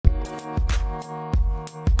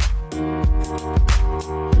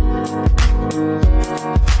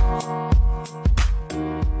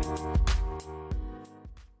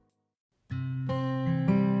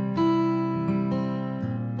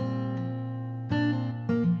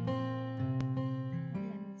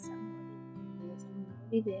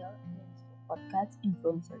video de nuestro podcast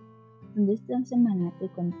Influencer, donde esta semana te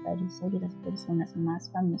contaré sobre las personas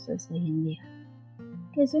más famosas hoy en día.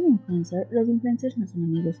 ¿Qué es un influencer? Los influencers no son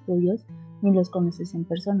amigos tuyos, ni los conoces en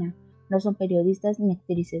persona. No son periodistas, ni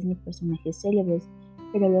actrices, ni personajes célebres,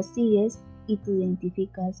 pero los sigues y te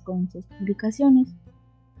identificas con sus publicaciones.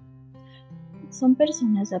 Son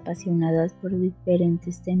personas apasionadas por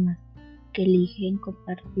diferentes temas que eligen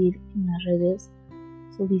compartir en las redes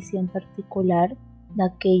su visión particular de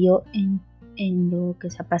aquello en lo que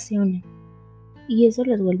se apasionan. Y eso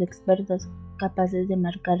los vuelve expertos, capaces de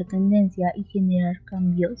marcar tendencia y generar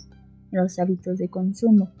cambios en los hábitos de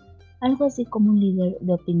consumo, algo así como un líder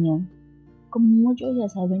de opinión. Como muchos ya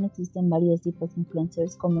saben, existen varios tipos de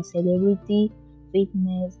influencers como celebrity,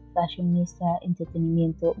 fitness, fashionista,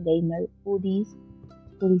 entretenimiento, gamer, foodies,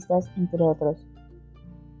 turistas, entre otros.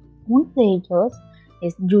 Uno de ellos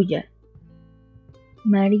es Yuya,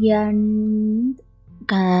 Marian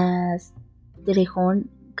Castrejón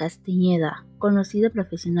Castañeda, conocida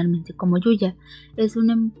profesionalmente como Yuya. Es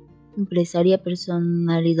una empresaria,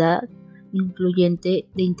 personalidad influyente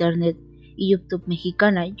de Internet y YouTube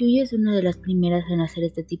mexicana. Yuya es una de las primeras en hacer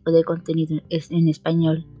este tipo de contenido en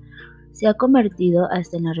español. Se ha convertido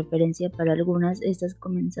hasta en la referencia para algunas. Si estás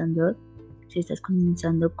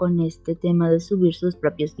comenzando con este tema de subir sus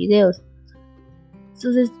propios videos.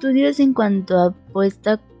 Sus estudios en cuanto a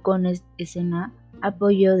puesta con escena,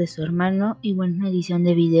 apoyo de su hermano y buena edición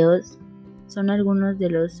de videos son algunos de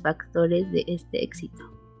los factores de este éxito.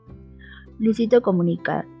 Luisito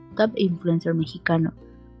Comunica, top influencer mexicano.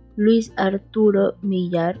 Luis Arturo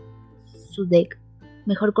Millar Sudek,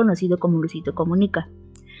 mejor conocido como Luisito Comunica.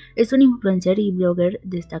 Es un influencer y blogger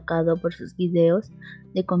destacado por sus videos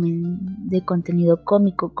de contenido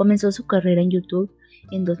cómico. Comenzó su carrera en YouTube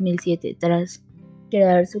en 2007 tras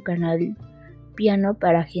crear su canal Piano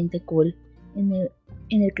para Gente Cool, en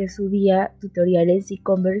el que subía tutoriales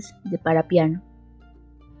e-commerce para piano.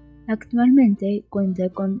 Actualmente cuenta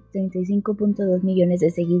con 35.2 millones de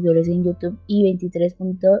seguidores en YouTube y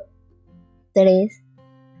 23.3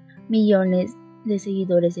 millones de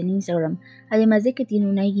seguidores en Instagram, además de que tiene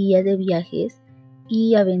una guía de viajes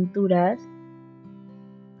y aventuras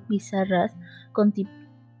bizarras con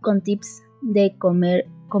tips de comer,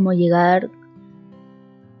 cómo llegar,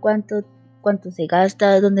 cuánto se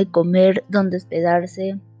gasta, dónde comer, dónde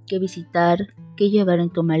hospedarse, qué visitar, qué llevar en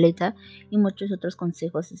tu maleta y muchos otros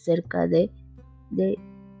consejos acerca de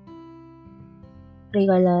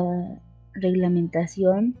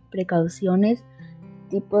reglamentación, precauciones,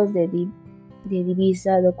 tipos de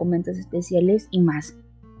divisa, documentos especiales y más.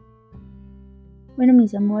 Bueno,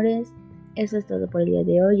 mis amores, eso es todo por el día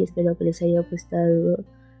de hoy. Espero que les haya gustado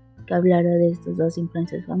que hablara de estos dos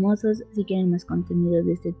influencers famosos. Si quieren más contenido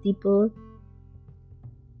de este tipo,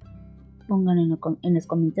 pongan en los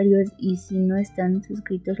comentarios, y si no están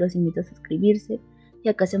suscritos, los invito a suscribirse,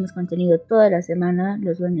 ya que hacemos contenido toda la semana.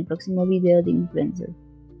 Los veo en el próximo video de Influencer.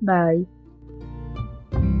 Bye.